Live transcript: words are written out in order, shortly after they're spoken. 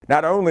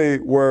not only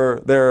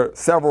were there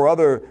several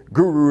other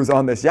gurus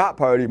on this yacht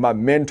party, my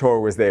mentor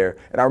was there.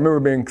 And I remember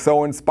being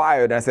so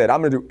inspired. And I said,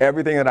 I'm going to do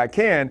everything that I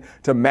can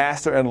to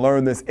master and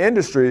learn this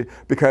industry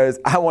because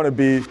I want to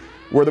be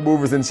where the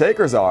movers and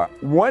shakers are.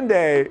 One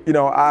day,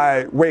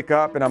 I wake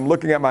up and I'm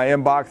looking at my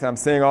inbox and I'm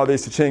seeing all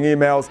these Ching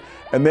emails.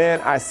 And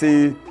then I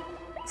see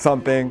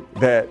something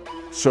that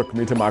shook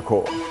me to my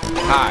core.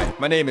 Hi,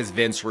 my name is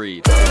Vince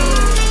Reed.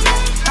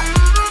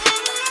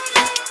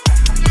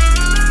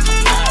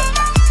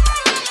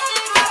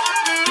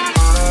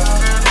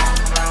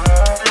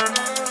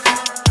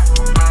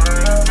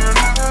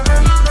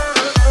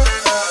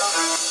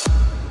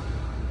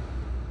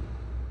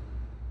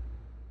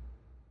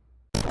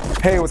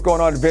 Hey, what's going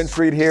on? Vince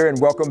Reed here, and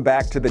welcome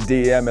back to the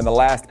DM. In the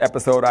last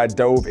episode, I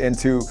dove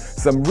into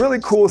some really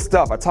cool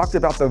stuff. I talked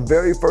about the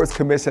very first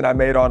commission I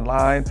made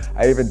online.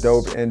 I even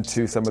dove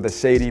into some of the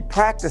shady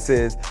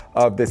practices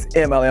of this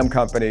MLM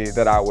company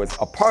that I was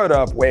a part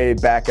of way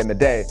back in the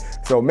day.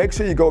 So make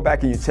sure you go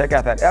back and you check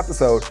out that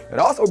episode, and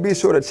also be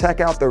sure to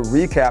check out the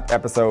recap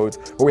episodes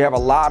where we have a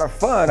lot of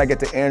fun. I get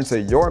to answer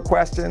your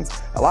questions.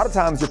 A lot of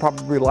times you're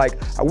probably like,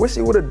 I wish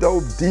you would have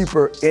dove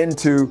deeper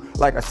into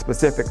like a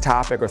specific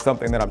topic or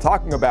something that I'm talking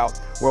about.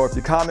 Well, if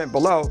you comment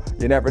below,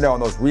 you never know. In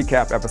those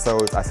recap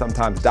episodes, I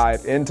sometimes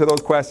dive into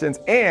those questions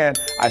and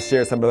I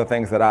share some of the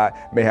things that I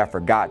may have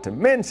forgot to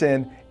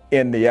mention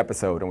in the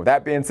episode. And with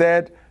that being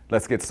said,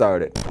 let's get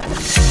started.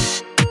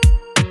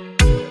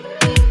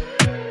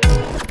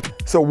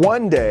 So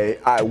one day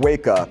I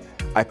wake up,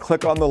 I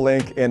click on the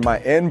link in my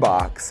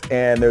inbox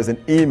and there's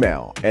an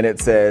email and it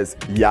says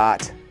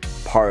yacht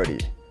party.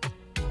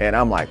 And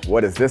I'm like,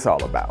 what is this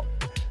all about?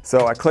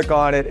 So I click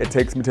on it, it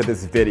takes me to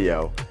this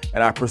video,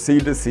 and I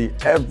proceed to see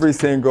every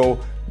single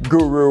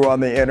guru on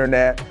the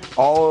internet,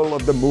 all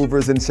of the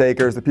movers and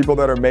shakers, the people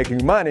that are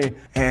making money.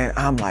 And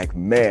I'm like,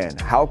 man,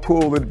 how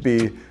cool would it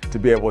be to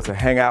be able to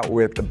hang out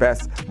with the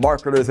best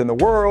marketers in the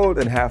world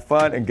and have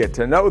fun and get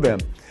to know them.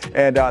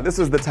 And this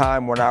was the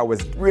time when I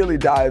was really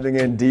diving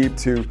in deep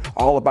to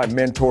all of my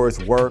mentors'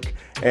 work.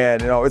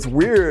 And it's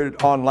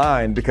weird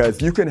online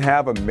because you can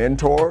have a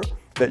mentor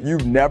that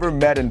you've never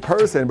met in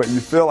person, but you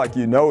feel like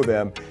you know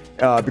them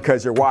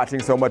because you're watching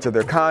so much of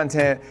their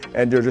content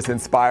and you're just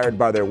inspired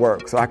by their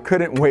work. So I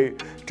couldn't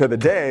wait to the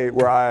day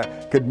where I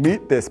could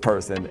meet this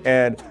person.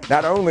 And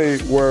not only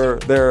were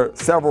there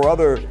several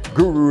other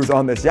gurus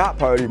on this yacht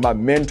party, my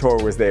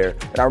mentor was there.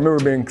 And I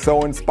remember being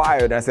so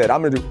inspired. And I said,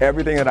 I'm going to do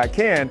everything that I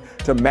can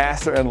to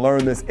master and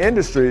learn this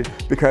industry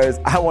because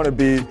I want to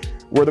be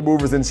where the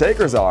movers and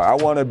shakers are. I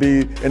want to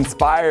be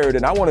inspired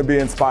and I want to be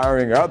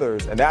inspiring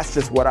others. And that's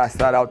just what I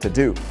set out to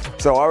do.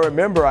 So I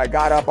remember I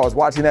got up, I was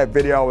watching that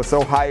video, I was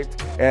so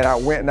hyped, and I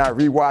went and I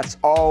rewatched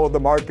all of the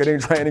marketing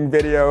training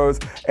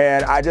videos,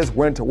 and I just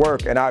went to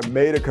work and I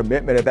made a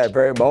commitment at that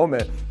very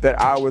moment that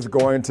I was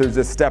going to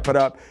just step it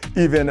up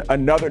even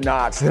another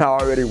notch than I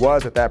already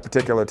was at that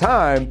particular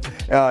time.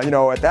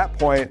 At that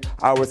point,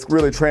 I was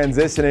really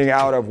transitioning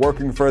out of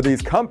working for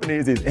these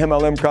companies, these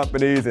MLM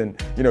companies, and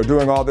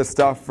doing all this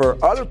stuff for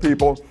other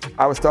people.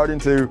 I was starting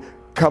to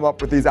come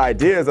up with these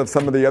ideas of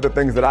some of the other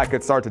things that I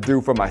could start to do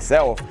for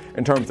myself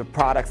in terms of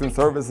products and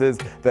services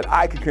that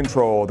I could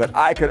control, that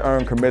I could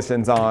earn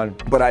commissions on.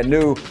 But I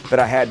knew that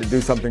I had to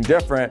do something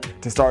different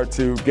to start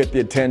to get the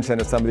attention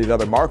of some of these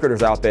other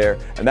marketers out there.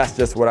 And that's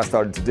just what I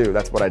started to do.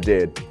 That's what I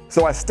did.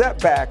 So I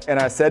stepped back and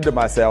I said to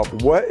myself,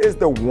 what is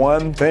the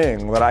one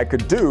thing that I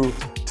could do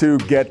to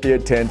get the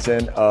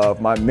attention of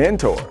my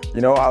mentor?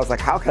 I was like,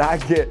 how can I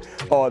get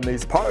on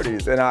these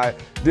parties? And I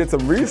did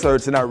some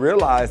research and I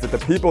realized that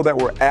the people that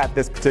were at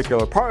this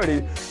particular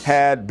party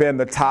had been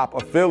the top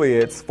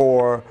affiliates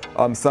for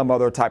some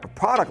other type of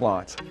product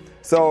launch.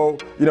 So,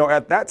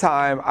 at that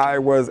time, I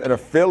was an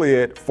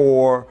affiliate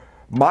for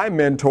my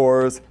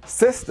mentor's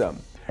system.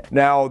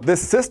 Now,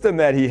 this system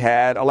that he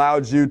had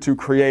allowed you to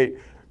create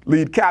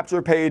lead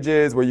capture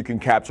pages where you can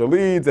capture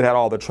leads. It had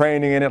all the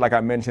training in it, like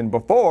I mentioned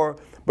before.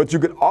 But you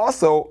could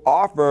also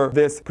offer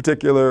this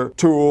particular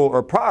tool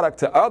or product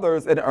to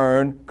others and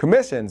earn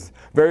commissions.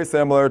 Very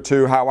similar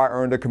to how I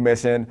earned a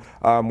commission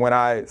when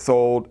I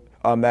sold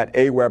that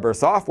Aweber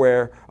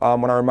software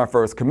when I earned my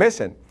first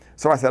commission.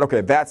 So I said,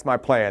 okay, that's my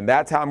plan.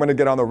 That's how I'm going to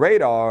get on the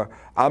radar.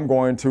 I'm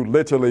going to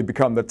literally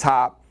become the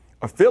top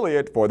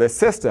affiliate for this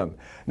system.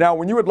 Now,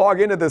 when you would log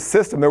into this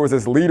system, there was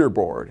this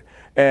leaderboard.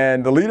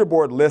 And the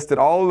leaderboard listed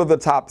all of the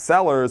top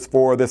sellers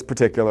for this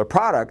particular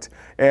product.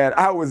 And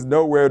I was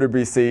nowhere to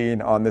be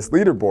seen on this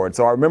leaderboard.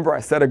 So I remember I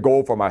set a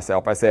goal for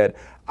myself. I said,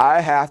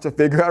 I have to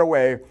figure out a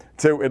way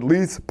to at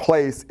least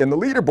place in the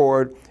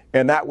leaderboard.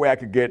 And that way I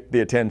could get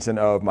the attention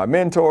of my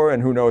mentor.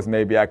 And who knows,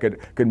 maybe I could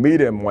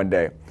meet him one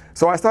day.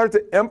 So I started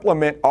to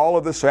implement all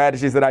of the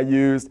strategies that I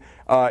used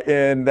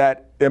in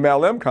that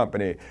MLM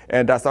company.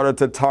 And I started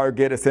to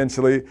target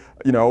essentially,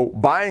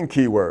 buying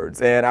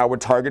keywords. And I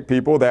would target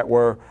people that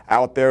were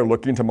out there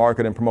looking to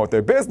market and promote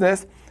their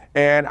business.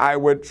 And I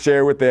would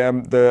share with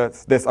them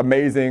this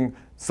amazing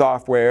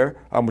software,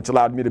 which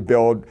allowed me to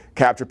build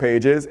capture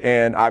pages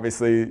and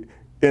obviously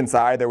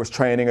inside there was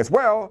training as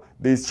well.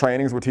 These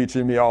trainings were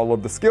teaching me all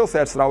of the skill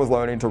sets that I was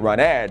learning to run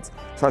ads.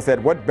 So I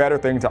said, what better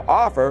thing to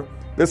offer?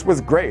 This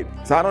was great.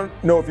 So I don't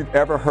know if you've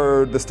ever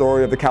heard the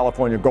story of the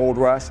California Gold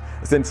Rush.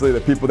 Essentially, the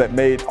people that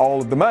made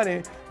all of the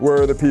money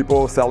were the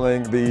people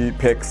selling the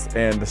picks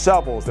and the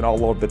shovels and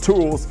all of the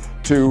tools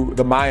to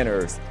the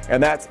miners.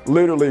 And that's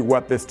literally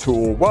what this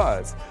tool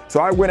was. So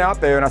I went out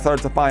there and I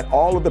started to find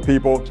all of the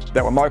people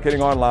that were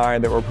marketing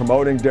online, that were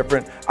promoting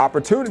different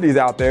opportunities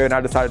out there, and I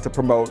decided to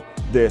promote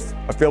this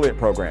affiliate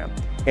program.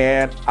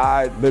 And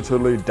I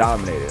literally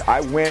dominated.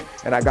 I went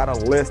and I got a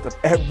list of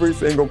every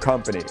single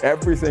company,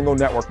 every single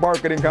network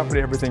marketing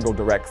company, every single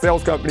direct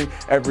sales company,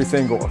 every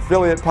single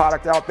affiliate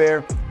product out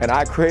there, and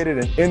I created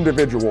an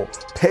individual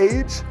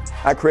page.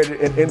 I created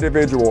an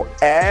individual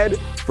ad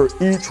for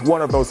each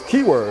one of those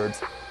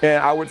keywords,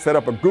 and I would set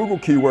up a Google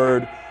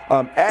keyword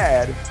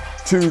ad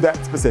to that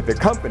specific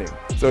company.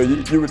 So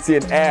you would see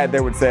an ad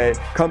that would say,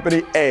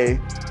 Company A,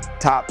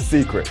 top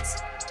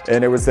secrets.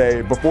 And it would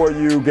say, before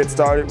you get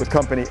started with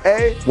Company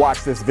A,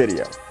 watch this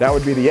video. That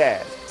would be the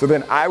ad. So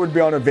then I would be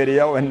on a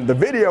video, and the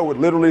video would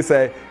literally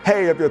say,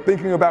 hey, if you're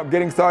thinking about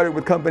getting started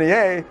with Company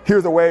A,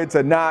 here's a way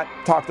to not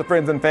talk to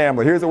friends and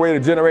family. Here's a way to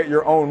generate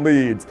your own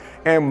leads.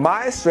 And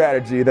my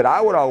strategy that I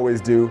would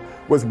always do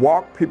was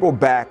walk people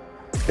back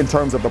in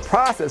terms of the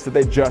process that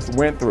they just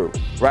went through,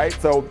 right?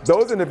 So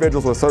those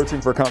individuals were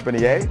searching for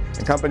Company A,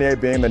 and Company A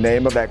being the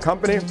name of that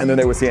company, and then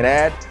they would see an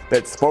ad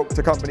that spoke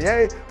to Company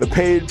A, the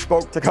page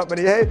spoke to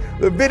Company A,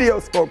 the video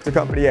spoke to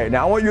Company A.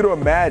 Now I want you to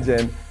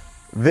imagine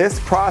this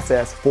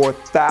process for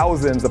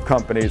thousands of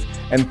companies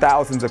and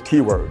thousands of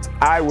keywords.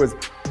 I was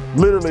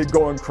literally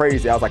going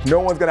crazy. I was like, no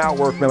one's gonna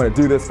outwork me. I'm gonna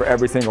do this for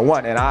every single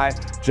one. And I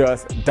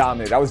just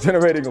dominated. I was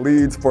generating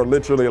leads for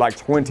literally like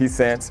 20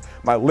 cents.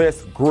 My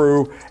list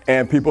grew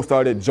and people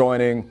started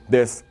joining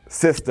this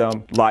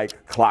system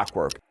like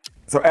clockwork.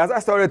 So as I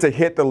started to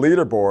hit the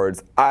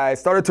leaderboards, I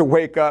started to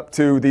wake up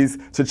to these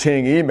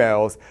Ching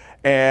emails,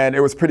 and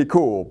it was pretty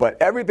cool.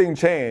 But everything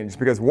changed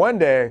because one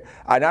day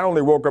I not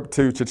only woke up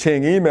to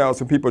Ching emails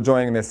from people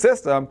joining this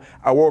system,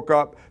 I woke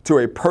up to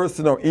a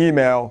personal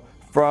email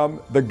from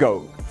the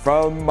GOAT,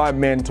 from my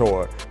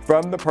mentor,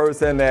 from the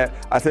person that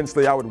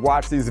essentially I would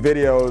watch these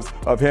videos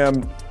of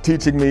him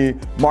teaching me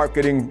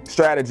marketing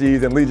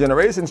strategies and lead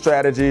generation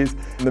strategies.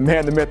 And the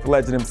man, the myth, the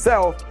legend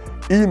himself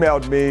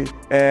emailed me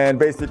and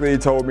basically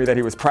told me that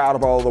he was proud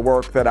of all the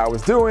work that I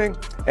was doing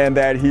and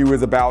that he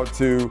was about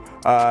to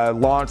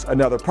launch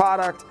another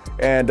product,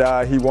 and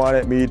he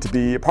wanted me to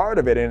be a part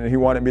of it, and he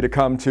wanted me to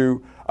come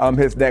to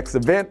his next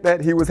event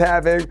that he was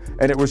having,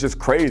 and it was just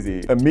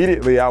crazy.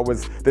 Immediately I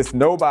was this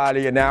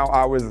nobody, and now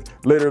I was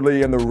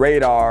literally in the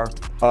radar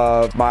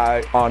of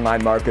my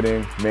online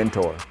marketing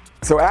mentor.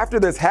 So after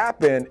this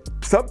happened,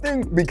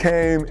 something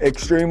became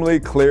extremely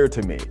clear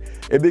to me.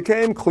 It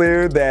became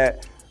clear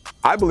that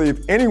I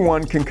believe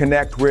anyone can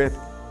connect with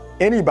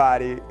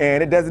anybody,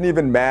 and it doesn't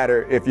even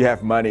matter if you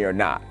have money or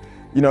not.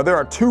 You know, there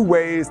are two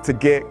ways to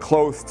get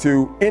close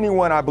to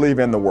anyone, I believe,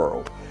 in the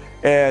world.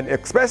 And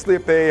especially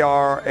if they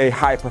are a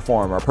high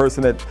performer, a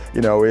person that,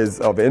 you know, is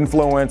of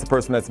influence, a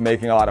person that's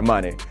making a lot of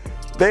money.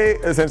 They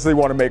essentially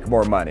want to make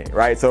more money,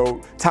 right?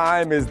 So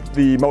time is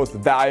the most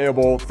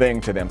valuable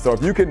thing to them. So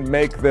if you can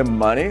make them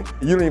money,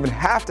 you don't even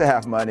have to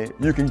have money,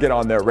 you can get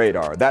on their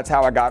radar. That's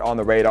how I got on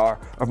the radar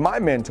of my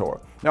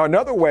mentor. Now,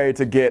 another way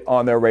to get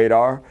on their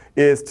radar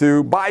is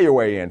to buy your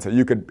way in. So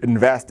you could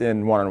invest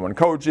in one-on-one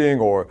coaching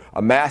or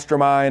a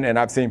mastermind, and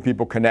I've seen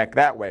people connect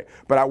that way.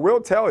 But I will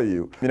tell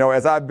you,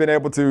 as I've been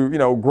able to,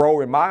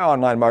 grow in my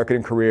online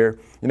marketing career,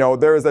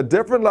 there is a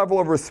different level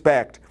of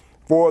respect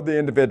for the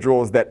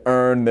individuals that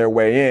earn their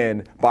way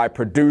in by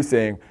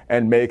producing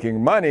and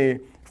making money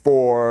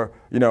for,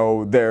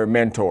 their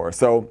mentor.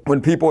 So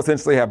when people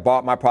essentially have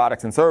bought my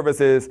products and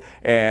services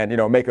and,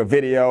 make a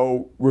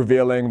video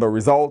revealing the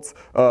results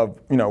of,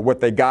 what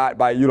they got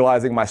by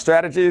utilizing my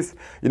strategies,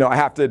 I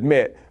have to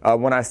admit,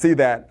 when I see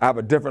that, I have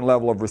a different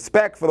level of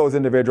respect for those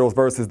individuals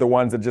versus the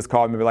ones that just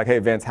call me like, hey,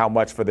 Vince, how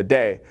much for the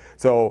day?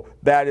 So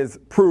that is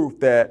proof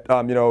that,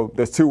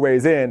 there's two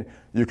ways in.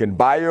 You can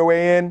buy your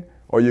way in,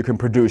 or you can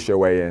produce your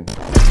way in.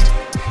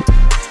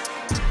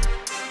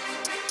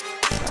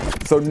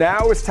 So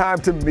now it's time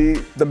to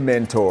meet the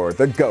mentor,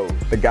 the GOAT,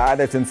 the guy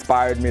that's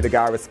inspired me, the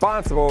guy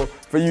responsible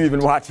for you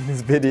even watching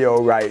this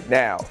video right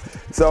now.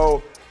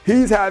 So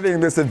he's having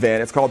this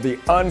event, it's called the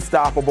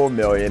Unstoppable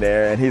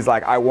Millionaire, and he's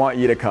like, I want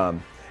you to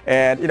come.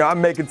 And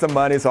I'm making some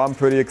money, so I'm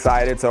pretty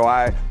excited, so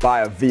I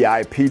buy a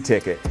VIP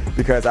ticket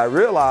because I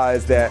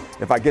realize that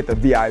if I get the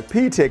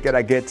VIP ticket,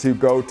 I get to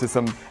go to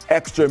some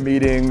extra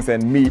meetings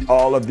and meet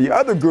all of the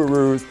other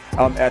gurus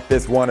at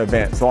this one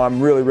event. So I'm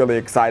really, really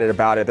excited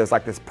about it. There's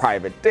like this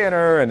private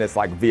dinner and it's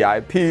like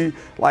VIP,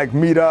 like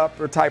meetup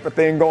or type of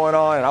thing going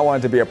on, and I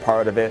wanted to be a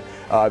part of it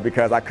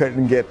because I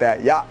couldn't get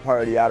that yacht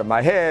party out of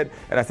my head,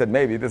 and I said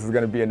maybe this is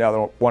gonna be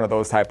another one of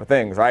those type of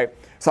things, right?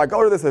 So I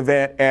go to this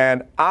event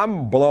and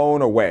I'm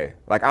blown away.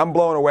 Like I'm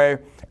blown away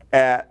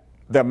at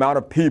the amount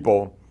of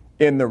people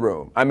in the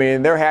room. I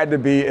mean, there had to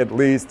be at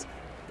least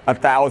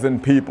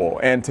 1,000 people.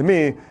 And to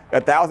me,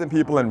 1,000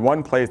 people in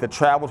one place that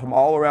traveled from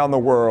all around the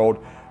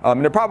world,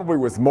 and there probably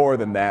was more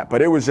than that,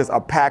 but it was just a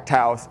packed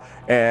house,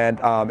 and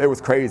it was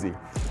crazy.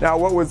 Now,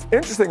 what was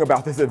interesting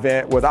about this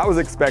event was I was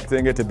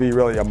expecting it to be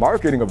really a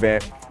marketing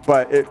event,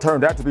 but it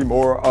turned out to be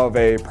more of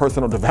a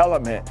personal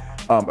development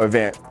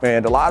event.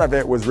 And a lot of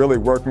it was really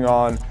working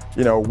on,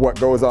 what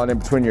goes on in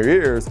between your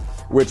ears,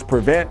 which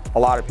prevent a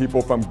lot of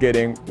people from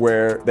getting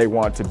where they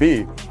want to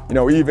be.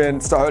 Even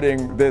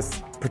starting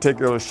this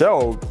particular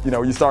show,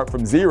 you start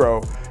from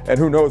zero, and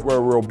who knows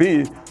where we'll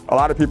be. A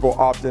lot of people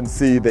often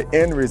see the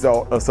end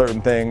result of certain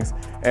things,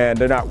 and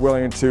they're not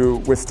willing to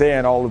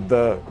withstand all of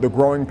the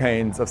growing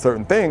pains of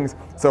certain things.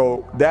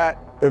 So that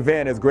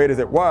event, as great as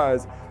it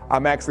was,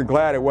 I'm actually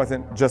glad it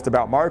wasn't just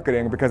about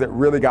marketing, because it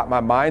really got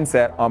my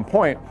mindset on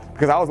point.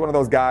 Because I was one of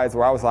those guys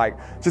where I was like,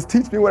 just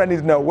teach me what I need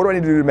to know. What do I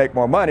need to do to make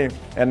more money?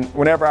 And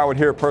whenever I would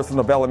hear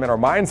personal development or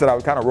mindset, I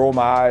would kind of roll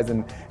my eyes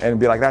and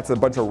be like, that's a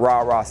bunch of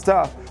rah-rah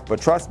stuff. But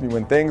trust me,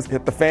 when things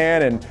hit the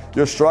fan and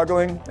you're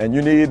struggling and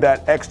you need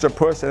that extra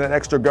push and that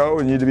extra go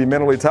and you need to be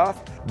mentally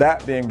tough,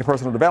 that being the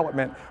personal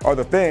development are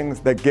the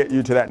things that get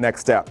you to that next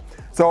step.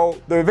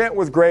 So the event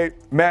was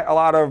great, met a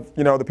lot of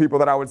the people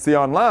that I would see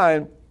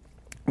online.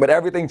 But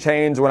everything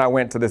changed when I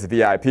went to this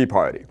VIP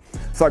party.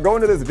 So I go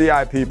into this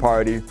VIP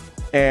party,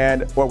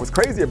 and what was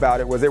crazy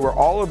about it was it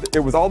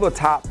was all the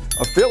top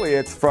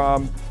affiliates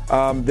from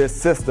this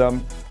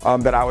system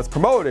that I was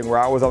promoting, where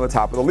I was on the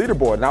top of the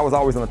leaderboard, and I was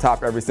always on the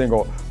top every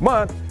single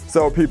month.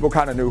 So people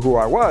kind of knew who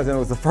I was, and it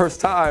was the first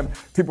time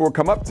people would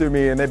come up to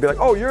me and they'd be like,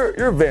 "Oh,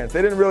 you're Vince."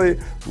 They didn't really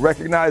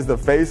recognize the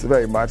face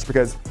very much,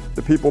 because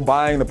the people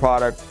buying the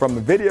product from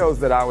the videos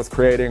that I was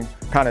creating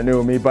kind of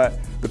knew me, but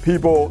the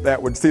people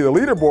that would see the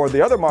leaderboard,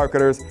 the other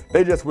marketers,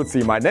 they just would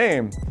see my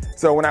name.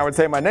 So when I would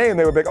say my name,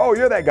 they would be like, "Oh,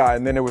 you're that guy,"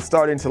 and then it was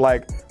starting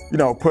to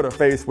put a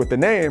face with the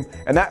name,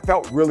 and that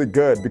felt really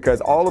good,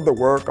 because all of the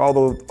work,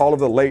 all of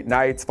the late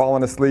nights,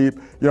 falling asleep,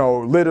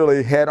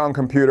 literally head on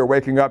computer,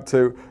 waking up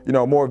to,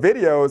 more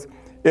videos,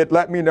 it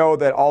let me know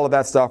that all of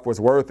that stuff was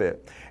worth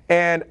it.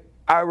 And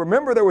I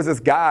remember there was this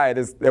guy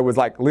that was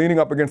like leaning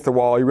up against the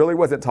wall. He really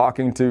wasn't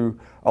talking to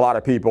a lot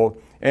of people.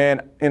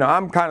 And,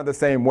 I'm kind of the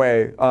same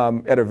way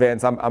at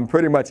events. I'm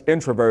pretty much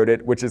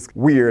introverted, which is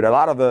weird. A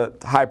lot of the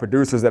high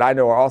producers that I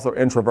know are also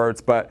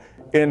introverts, but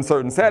in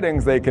certain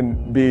settings, they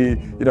can be,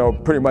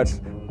 pretty much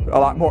a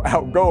lot more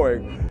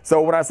outgoing.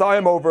 So when I saw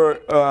him over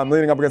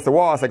leaning up against the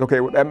wall, I was like, okay,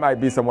 that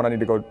might be someone I need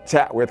to go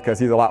chat with, because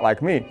he's a lot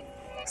like me.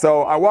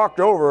 So I walked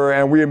over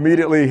and we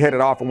immediately hit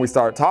it off and we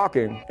started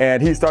talking.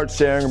 And he started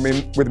sharing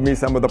with me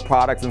some of the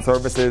products and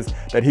services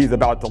that he's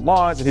about to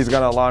launch. And he's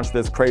going to launch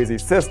this crazy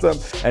system,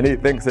 and he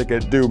thinks it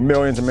could do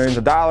millions and millions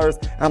of dollars.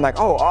 And I'm like,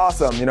 oh,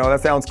 awesome.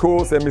 That sounds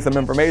cool. Send me some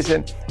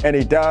information. And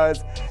he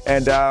does.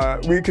 And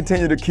we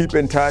continue to keep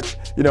in touch,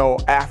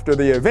 after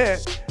the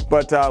event.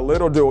 But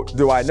little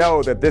do I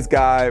know that this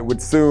guy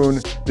would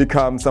soon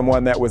become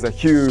someone that was a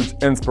huge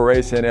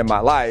inspiration in my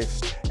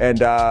life,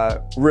 and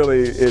really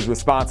is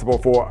responsible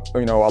for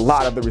a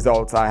lot of the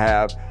results I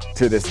have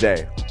to this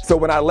day. So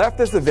when I left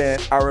this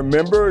event, I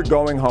remember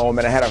going home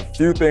and I had a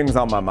few things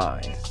on my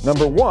mind.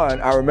 Number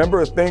one, I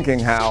remember thinking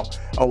how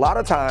a lot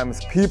of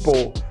times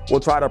people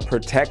will try to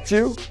protect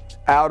you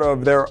out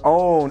of their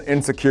own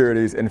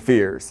insecurities and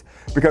fears.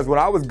 Because when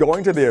I was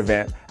going to the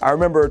event, I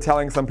remember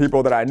telling some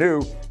people that I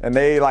knew, and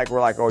they were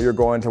like, "Oh, you're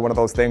going to one of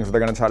those things where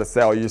they're going to try to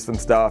sell you some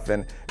stuff,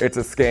 and it's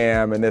a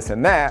scam and this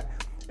and that."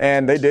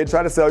 And they did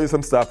try to sell you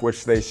some stuff,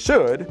 which they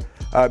should,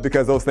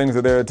 because those things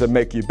are there to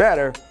make you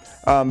better.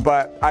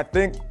 But I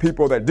think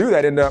people that do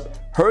that end up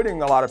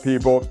hurting a lot of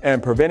people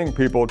and preventing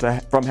people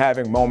from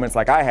having moments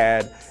like I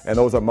had, and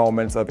those are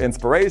moments of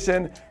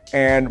inspiration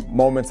and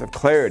moments of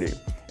clarity.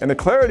 And the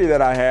clarity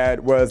that I had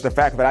was the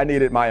fact that I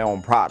needed my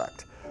own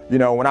product.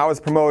 When I was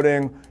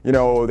promoting, the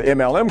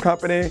MLM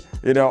company,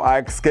 I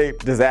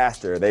escaped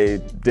disaster. They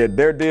did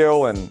their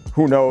deal, and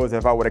who knows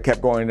if I would have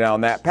kept going down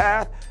that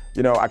path,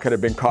 I could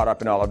have been caught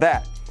up in all of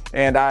that.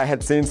 And I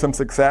had seen some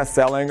success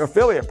selling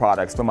affiliate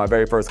products, from my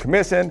very first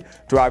commission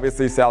to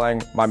obviously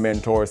selling my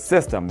mentor's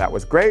system. That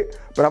was great,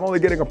 but I'm only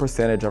getting a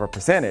percentage of a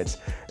percentage.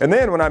 And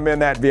then when I'm in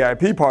that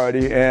VIP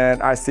party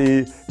and I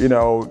see,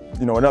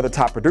 another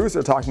top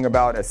producer talking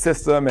about a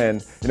system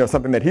and,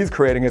 something that he's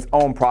creating, his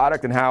own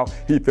product, and how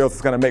he feels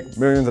it's going to make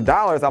millions of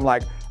dollars, I'm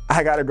like,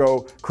 I got to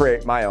go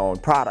create my own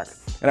product.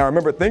 And I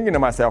remember thinking to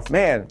myself,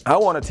 man, I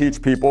want to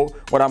teach people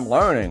what I'm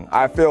learning.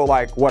 I feel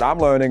like what I'm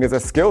learning is a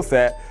skill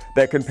set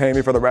that can pay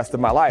me for the rest of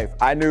my life.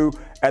 I knew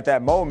at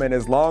that moment,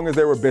 as long as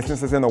there were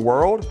businesses in the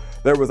world,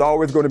 there was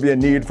always going to be a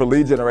need for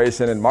lead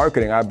generation and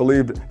marketing. I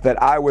believed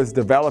that I was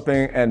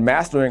developing and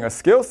mastering a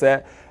skill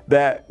set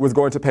that was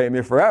going to pay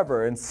me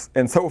forever.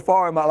 And so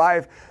far in my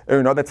life,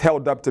 that's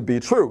held up to be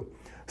true.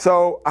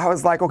 So I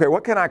was like, okay,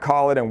 what can I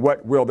call it, and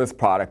what will this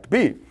product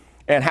be?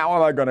 And how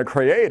am I going to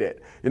create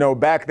it?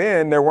 Back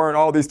then, there weren't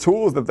all these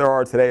tools that there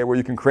are today, where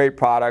you can create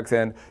products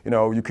and,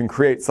 you can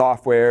create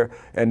software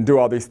and do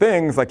all these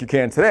things like you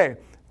can today.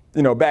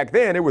 back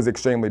then it was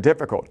extremely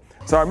difficult.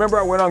 So I remember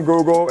I went on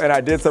Google and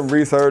I did some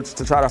research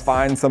to try to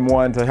find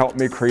someone to help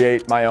me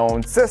create my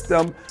own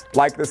system,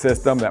 like the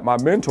system that my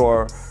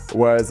mentor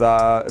was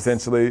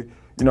essentially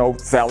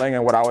selling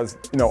and what I was,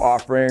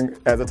 offering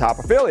as a top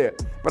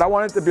affiliate. But I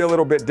wanted to be a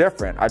little bit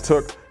different. I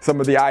took some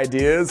of the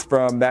ideas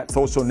from that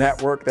social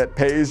network that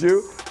pays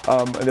you,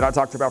 and then I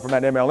talked about from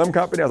that MLM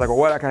company. I was like,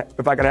 well,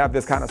 if I could have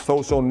this kind of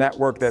social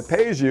network that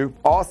pays you,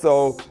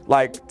 also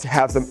like to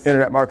have some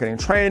internet marketing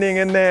training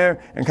in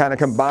there and kind of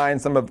combine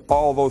some of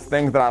all those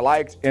things that I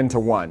liked into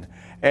one.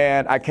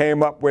 And I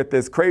came up with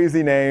this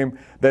crazy name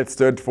that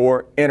stood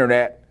for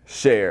Internet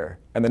Share.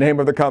 And the name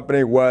of the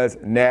company was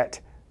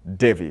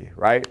NetDivvy,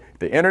 right?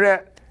 The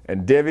internet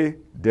and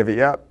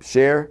divvy up,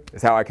 share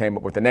is how I came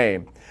up with the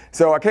name.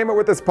 So I came up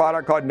with this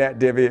product called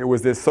NetDivvy. It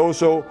was this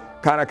social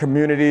kind of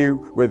community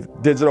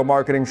with digital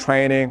marketing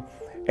training,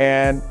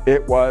 and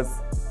it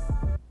was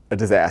a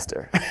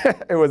disaster.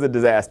 It was a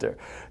disaster.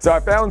 So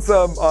I found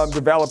some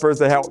developers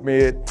to help me.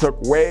 It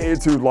took way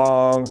too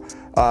long.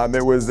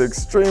 It was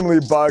extremely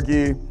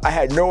buggy. I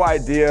had no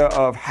idea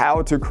of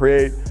how to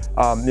create,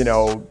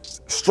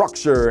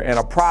 structure and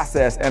a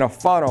process and a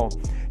funnel.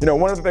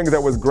 One of the things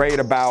that was great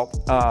about,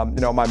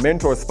 my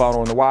mentor's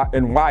funnel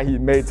and why he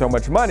made so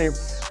much money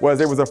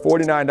was it was a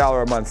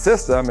 $49 a month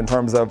system in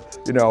terms of,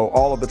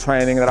 all of the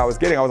training that I was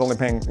getting. I was only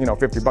paying,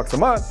 $50 a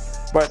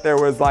month, but there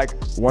was like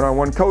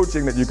one-on-one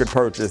coaching that you could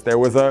purchase. There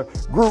was a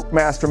group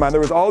mastermind.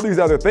 There was all these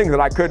other things that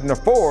I couldn't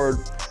afford.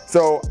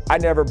 So I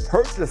never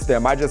purchased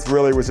them. I just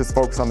really was just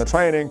focused on the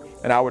training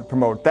and I would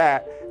promote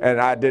that. And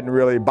I didn't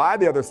really buy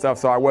the other stuff,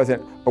 so I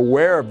wasn't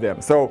aware of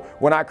them. So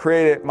when I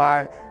created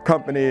my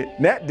company,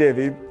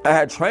 NetDivvy, I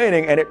had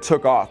training and it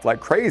took off like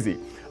crazy.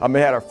 It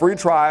had a free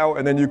trial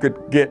and then you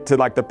could get to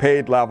like the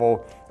paid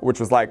level,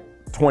 which was like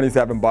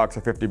 $27 or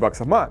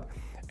 $50 a month.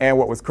 And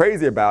what was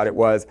crazy about it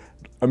was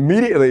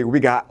immediately we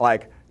got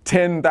like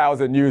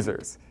 10,000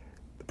 users.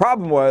 The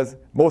problem was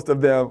most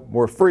of them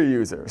were free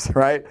users,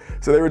 right?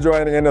 So they were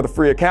joining into the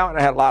free account and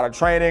I had a lot of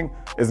training,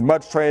 as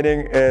much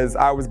training as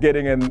I was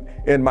getting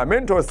in my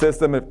mentor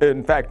system,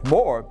 in fact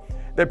more,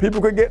 that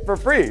people could get for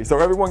free. So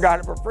everyone got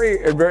it for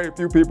free and very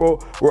few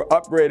people were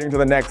upgrading to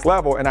the next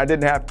level and I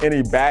didn't have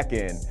any back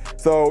end.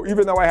 So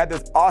even though I had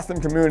this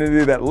awesome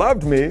community that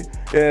loved me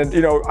and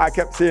I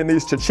kept seeing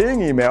these cha-ching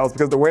emails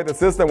because the way the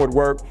system would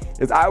work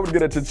is I would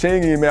get a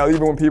cha-ching email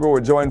even when people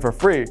would join for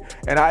free.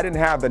 And I didn't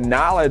have the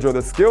knowledge or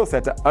the skill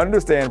set to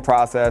understand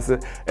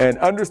processes and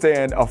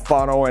understand a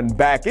funnel and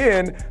back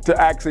end to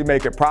actually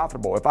make it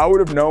profitable. If I would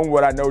have known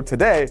what I know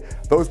today,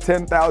 those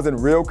 10,000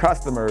 real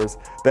customers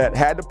that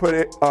had to put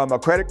a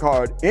credit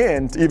card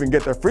in to even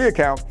get their free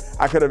account,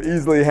 I could have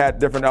easily had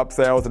different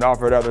upsells and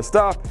offered other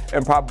stuff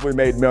and probably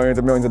made millions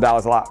and millions of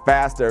dollars a lot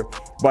faster.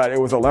 But it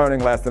was a learning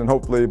lesson, and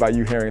hopefully by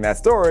you hearing that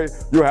story,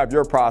 you'll have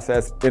your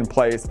process in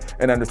place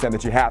and understand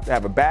that you have to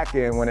have a back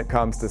end when it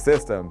comes to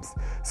systems.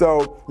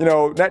 So,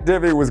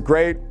 NetDivvy was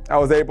great. I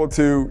was able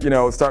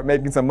to, start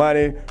making some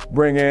money,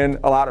 bring in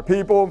a lot of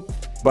people,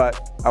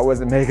 but I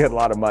wasn't making a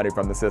lot of money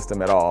from the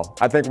system at all.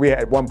 I think we had,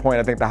 at one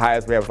point, the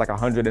highest we had was like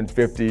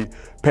 150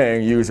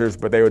 paying users,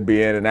 but they would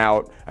be in and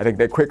out. I think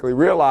they quickly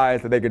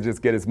realized that they could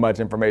just get as much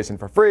information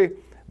for free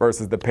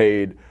versus the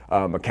paid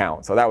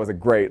account. So that was a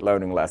great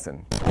learning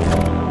lesson.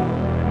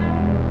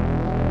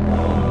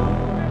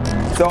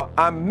 So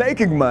I'm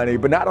making money,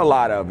 but not a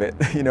lot of it,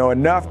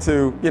 enough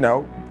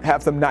to,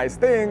 have some nice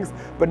things,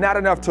 but not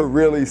enough to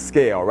really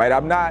scale, right?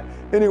 I'm not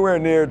anywhere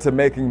near to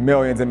making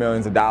millions and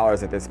millions of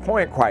dollars at this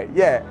point quite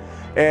yet.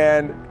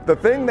 And the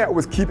thing that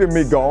was keeping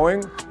me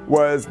going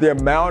was the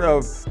amount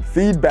of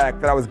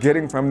feedback that I was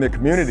getting from the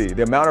community,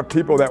 the amount of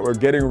people that were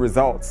getting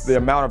results, the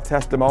amount of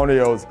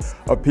testimonials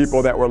of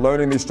people that were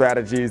learning these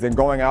strategies and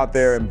going out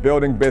there and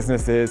building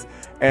businesses.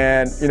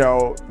 And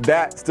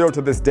that still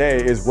to this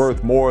day is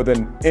worth more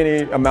than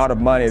any amount of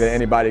money that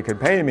anybody could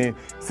pay me,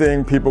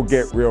 seeing people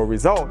get real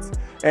results.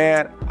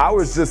 And I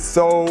was just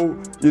so,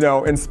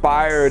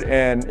 inspired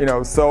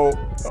and, so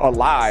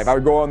alive. I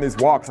would go on these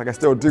walks like I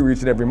still do each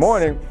and every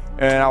morning.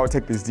 And I would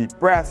take these deep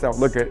breaths, I would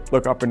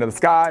look up into the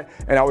sky,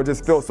 and I would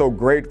just feel so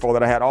grateful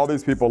that I had all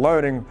these people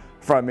learning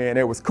from me, and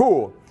it was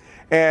cool.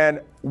 And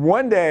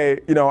one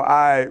day,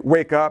 I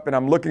wake up and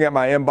I'm looking at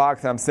my inbox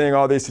and I'm seeing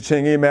all these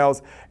cha-ching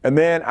emails, and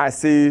then I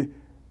see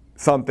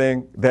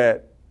something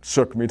that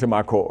shook me to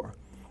my core.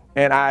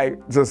 And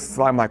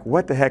I'm like,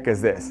 what the heck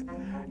is this?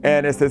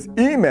 And it's this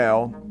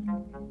email,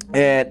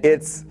 and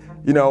it's,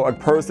 a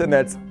person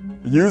that's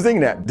using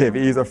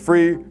NetDivvy. He's a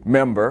free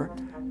member,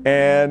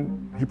 and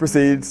he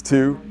proceeds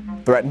to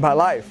threaten my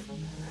life.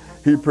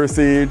 He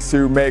proceeds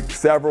to make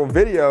several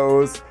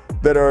videos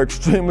that are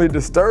extremely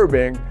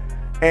disturbing,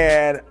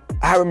 and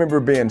I remember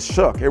being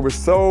shook. It was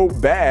so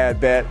bad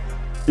that,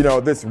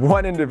 this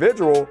one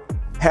individual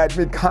had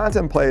me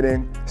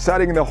contemplating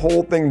shutting the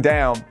whole thing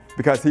down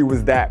because he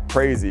was that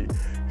crazy.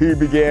 He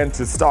began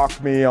to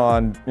stalk me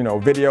on,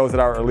 videos that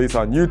I release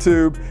on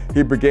YouTube.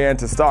 He began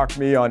to stalk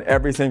me on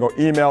every single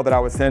email that I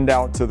would send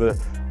out to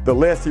the the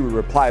list, he would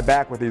reply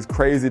back with these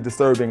crazy,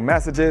 disturbing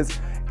messages.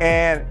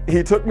 And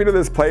he took me to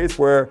this place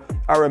where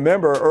I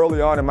remember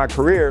early on in my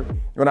career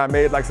when I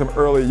made like some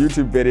early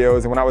YouTube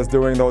videos and when I was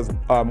doing those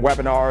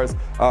webinars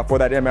for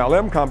that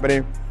MLM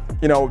company,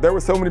 you know, there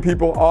were so many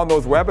people on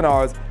those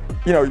webinars,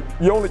 you know,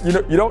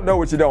 you don't know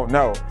what you don't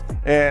know.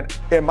 And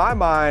in my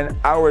mind,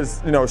 I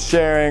was, you know,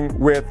 sharing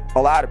with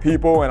a lot of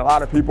people and a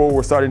lot of people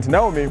were starting to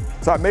know me.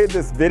 So I made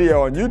this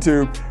video on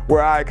YouTube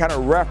where I kind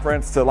of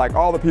referenced to like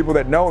all the people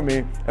that know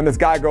me. And this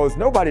guy goes,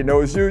 nobody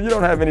knows you. You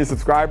don't have any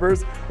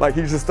subscribers. Like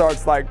he just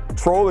starts like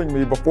trolling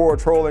me before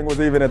trolling was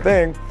even a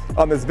thing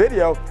on this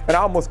video. And I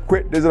almost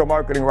quit digital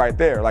marketing right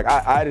there. Like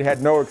I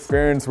had no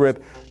experience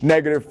with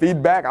negative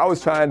feedback. I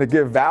was trying to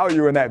give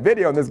value in that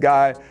video and this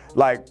guy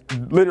like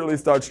literally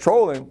starts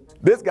trolling.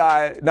 This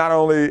guy not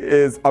only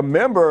is a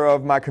member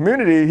of my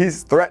community,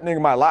 he's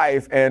threatening my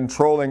life and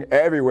trolling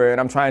everywhere,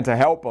 and I'm trying to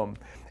help him.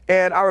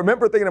 And I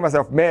remember thinking to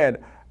myself, man,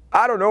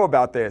 I don't know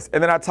about this.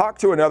 And then I talked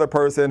to another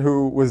person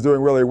who was doing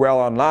really well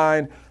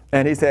online,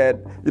 and he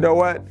said, you know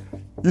what?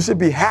 You should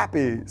be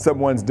happy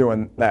someone's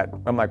doing that.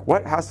 I'm like,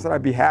 what? How should I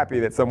be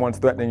happy that someone's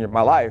threatening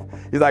my life?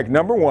 He's like,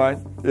 number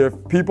one, if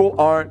people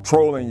aren't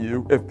trolling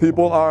you, if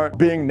people aren't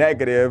being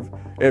negative,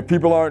 if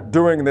people aren't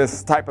doing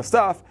this type of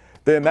stuff,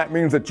 then that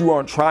means that you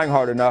aren't trying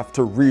hard enough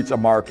to reach a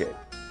market.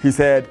 He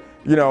said,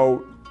 you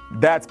know,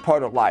 that's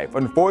part of life.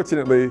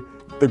 Unfortunately,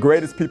 the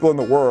greatest people in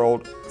the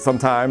world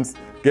sometimes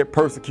get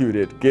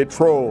persecuted, get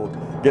trolled,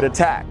 get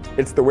attacked.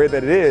 It's the way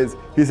that it is.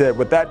 He said,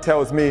 what that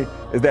tells me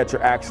is that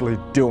you're actually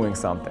doing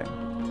something.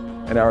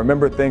 And I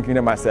remember thinking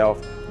to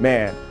myself,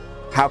 man,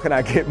 how can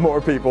I get more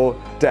people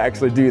to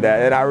actually do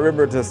that? And I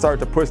remember to start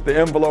to push the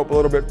envelope a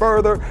little bit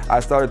further. I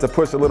started to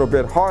push a little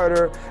bit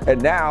harder. And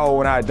now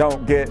when I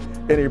don't get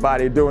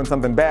anybody doing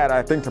something bad,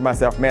 I think to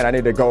myself, man, I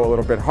need to go a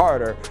little bit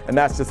harder. And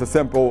that's just a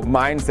simple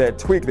mindset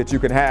tweak that you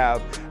can have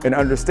and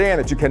understand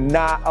that you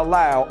cannot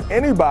allow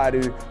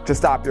anybody to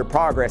stop your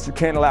progress. You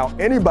can't allow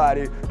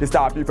anybody to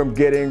stop you from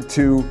getting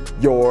to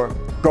your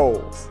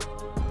goals.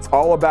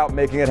 All about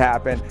making it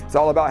happen. It's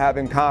all about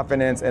having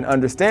confidence and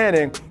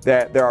understanding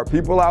that there are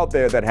people out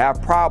there that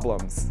have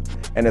problems.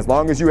 And as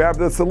long as you have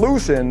the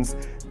solutions,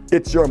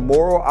 it's your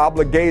moral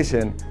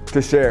obligation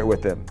to share it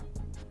with them.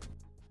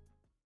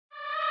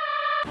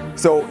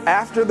 So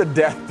after the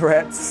death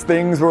threats,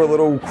 things were a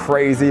little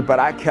crazy, but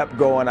I kept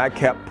going, I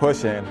kept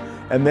pushing.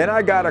 And then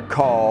I got a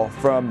call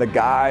from the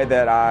guy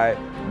that I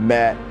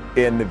met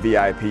in the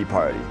VIP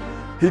party.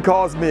 He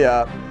calls me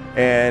up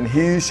and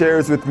he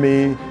shares with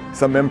me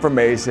some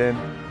information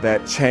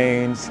that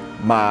changed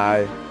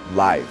my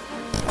life.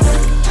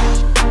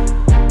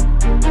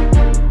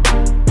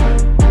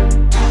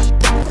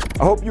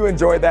 I hope you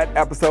enjoyed that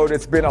episode.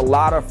 It's been a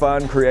lot of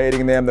fun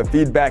creating them. The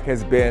feedback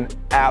has been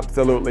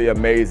absolutely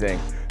amazing.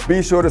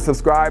 Be sure to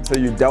subscribe so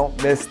you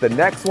don't miss the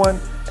next one.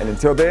 And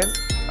until then,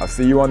 I'll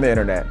see you on the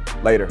internet.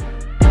 Later.